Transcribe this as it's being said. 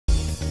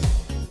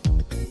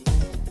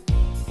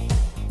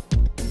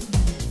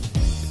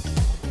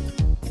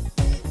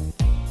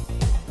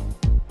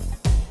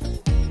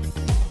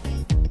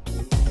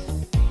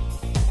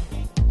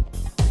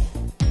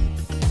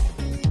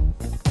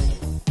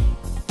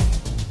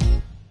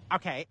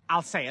Okay,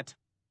 I'll say it.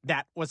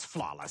 That was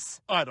flawless.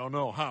 I don't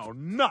know how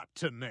not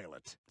to nail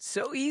it.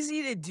 So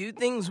easy to do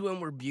things when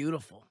we're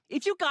beautiful.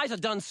 If you guys are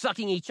done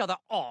sucking each other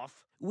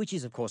off, which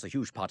is, of course, a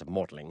huge part of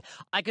modeling,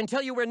 I can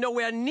tell you we're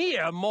nowhere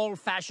near mall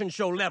fashion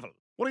show level.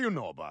 What do you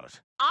know about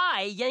it?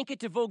 I yank it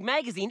to Vogue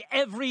magazine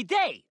every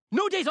day.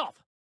 No days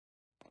off.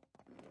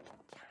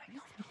 I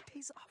know, no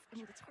days off. I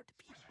mean, it's hard to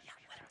beat. Yeah,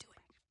 let him do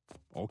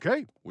it.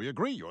 Okay, we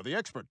agree. You're the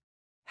expert.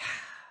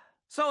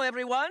 So,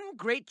 everyone,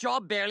 great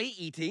job barely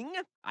eating.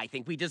 I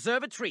think we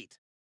deserve a treat.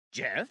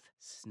 Jeff?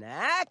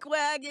 Snack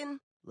wagon,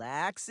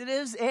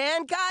 laxatives,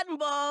 and cotton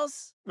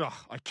balls. Ugh,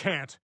 I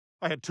can't.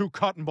 I had 2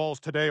 cotton balls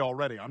today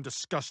already. I'm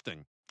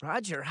disgusting.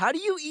 Roger, how do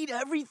you eat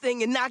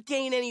everything and not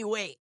gain any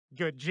weight?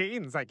 Good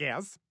genes, I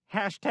guess.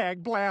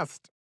 Hashtag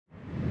blessed.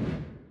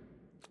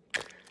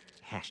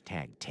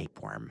 Hashtag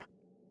tapeworm.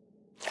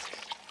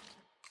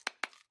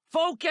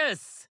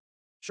 Focus!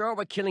 Sure,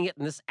 we're killing it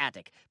in this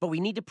attic, but we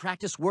need to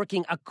practice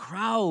working a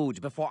crowd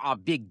before our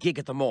big gig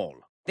at the mall.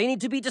 They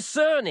need to be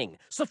discerning,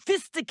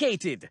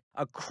 sophisticated,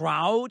 a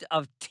crowd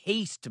of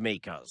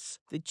tastemakers.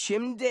 The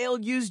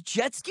Chimdale used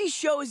jet ski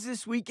show is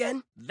this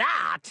weekend.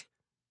 That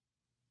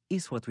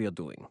is what we are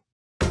doing.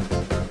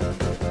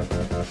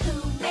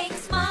 Who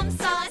makes mom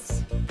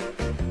sauce?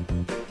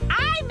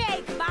 I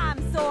make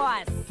mom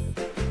sauce.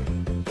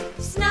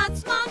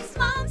 Snot's mom's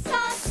mom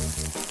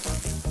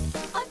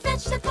sauce. On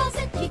vegetables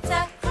and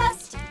pizza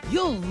crust.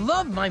 You'll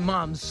love my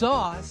mom's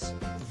sauce.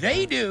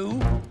 They do.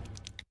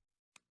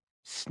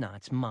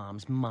 Snot's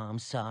mom's mom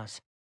sauce.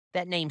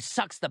 That name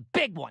sucks the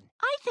big one.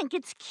 I think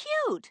it's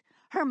cute.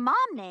 Her mom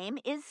name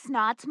is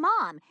Snot's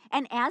mom,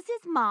 and as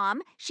his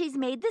mom, she's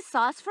made the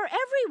sauce for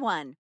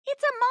everyone.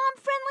 It's a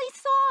mom-friendly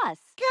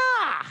sauce.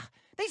 Gah!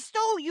 They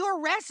stole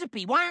your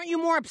recipe. Why aren't you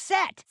more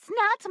upset?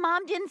 Snot's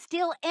mom didn't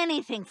steal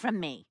anything from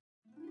me.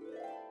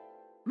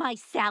 My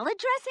salad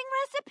dressing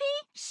recipe?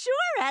 Sure,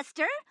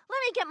 Esther.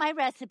 Let me get my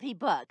recipe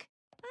book.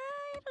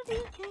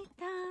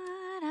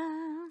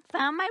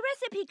 Found my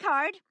recipe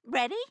card.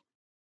 Ready?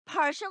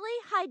 Partially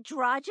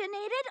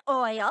hydrogenated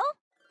oil.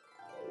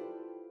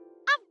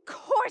 Of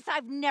course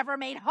I've never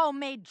made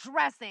homemade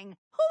dressing.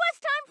 Who has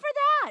time for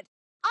that?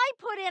 I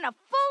put in a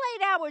full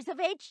 8 hours of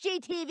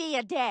HGTV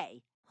a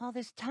day. All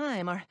this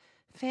time, our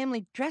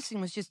family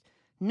dressing was just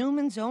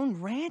Newman's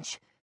own ranch?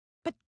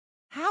 But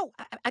how?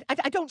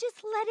 I don't...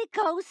 Just let it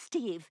go,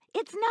 Steve.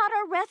 It's not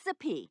a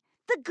recipe.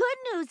 The good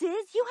news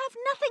is you have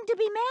nothing to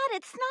be mad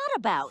at Snot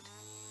about.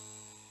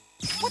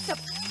 What the...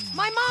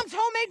 My mom's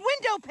homemade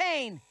window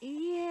pane!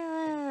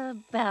 Yeah,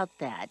 about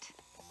that.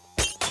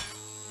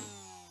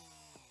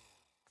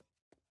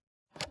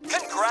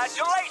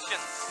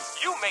 Congratulations!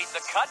 You made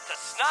the cut to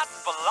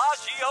Snot's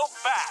Bellagio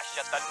Bash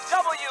at the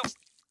W...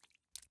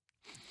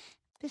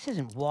 This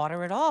isn't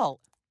water at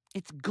all.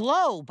 It's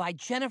Glow by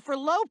Jennifer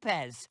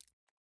Lopez.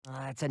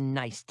 Ah, that's a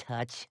nice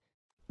touch.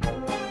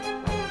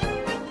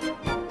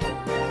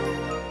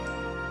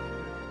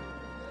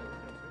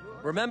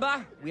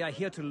 Remember, we are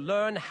here to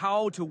learn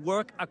how to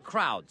work a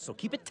crowd, so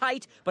keep it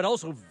tight, but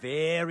also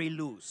very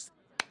loose.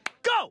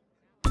 Go!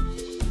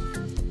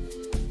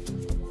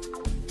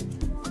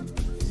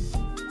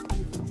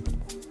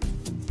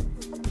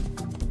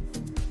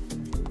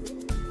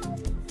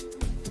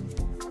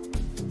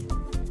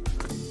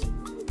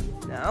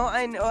 Now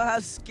I know how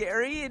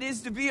scary it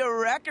is to be a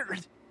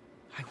record.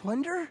 I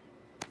wonder...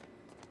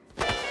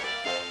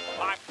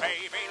 My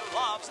baby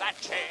loves that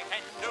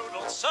chicken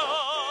noodle soup.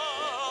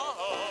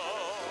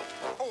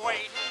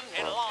 Waiting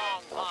in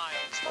long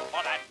lines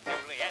for that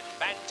newly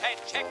invented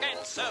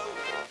chicken soup.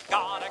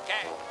 Gotta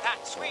get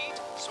that sweet,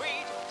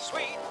 sweet,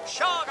 sweet,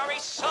 sugary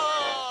soup.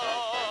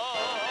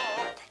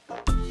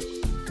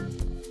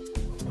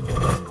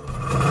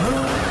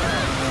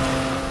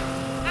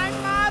 I'm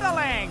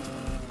modeling!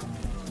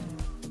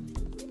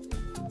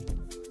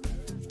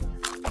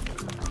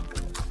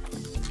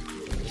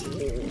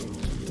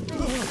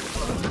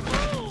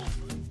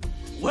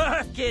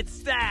 Work it,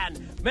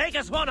 Stan! Make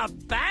us want to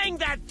bang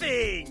that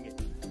thing!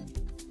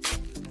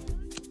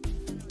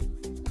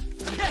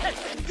 Yes!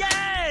 Yes!